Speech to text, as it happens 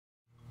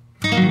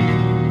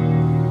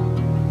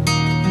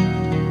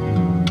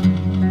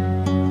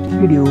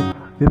video,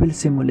 we will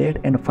simulate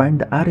and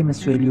find the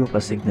RMS value of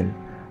a signal.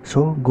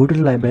 So go to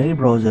the library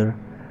browser,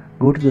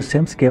 go to the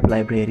SimScape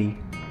library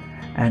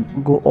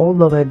and go all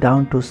the way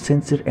down to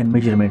sensor and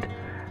measurement,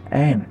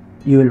 and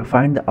you will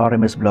find the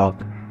RMS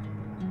block.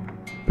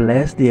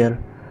 Place there.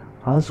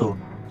 Also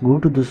go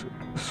to the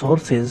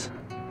sources,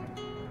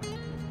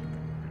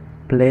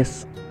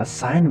 place a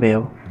sine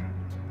wave,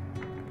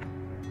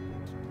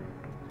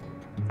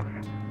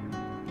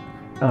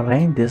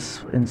 arrange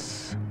this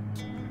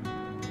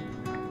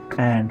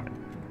and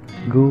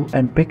go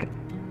and pick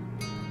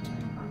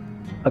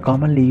a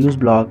commonly used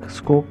block,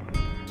 scope,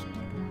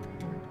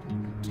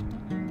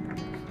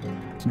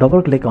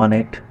 double click on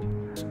it,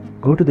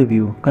 go to the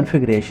view,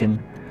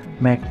 configuration,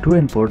 make 2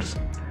 inputs,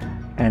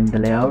 and the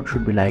layout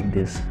should be like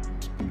this.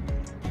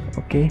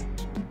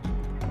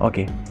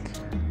 Okay,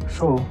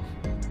 so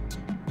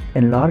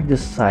enlarge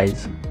this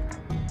size.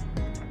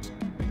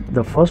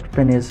 The first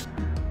pin is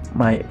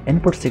my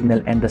input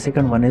signal and the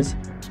second one is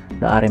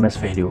the RMS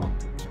value.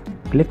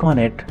 Click on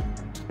it.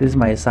 This is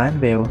my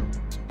sine wave.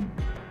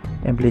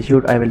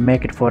 Amplitude I will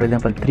make it, for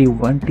example,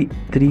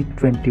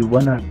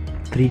 321 or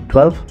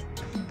 312.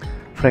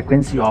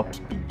 Frequency of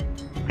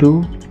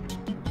 2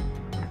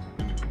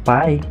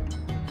 pi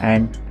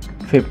and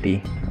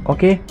 50.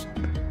 Okay,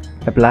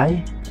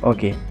 apply.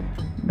 Okay,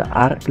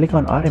 click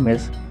on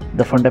RMS.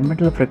 The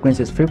fundamental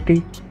frequency is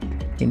 50,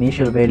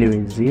 initial value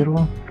is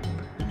 0.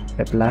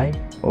 Apply.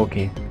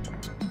 Okay,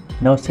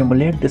 now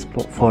simulate this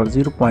for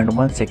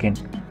 0.1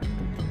 second.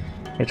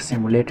 It's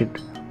simulated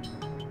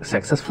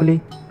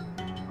successfully.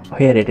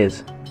 Here it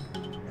is.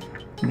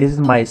 This is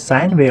my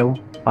sine wave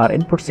or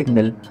input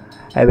signal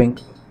having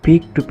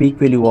peak to peak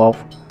value of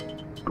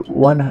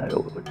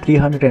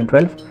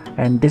 312,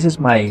 and this is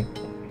the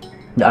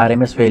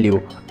RMS value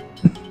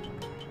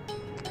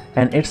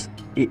and it's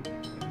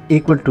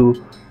equal to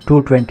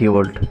 220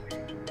 volt.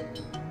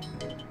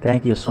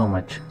 Thank you so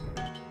much.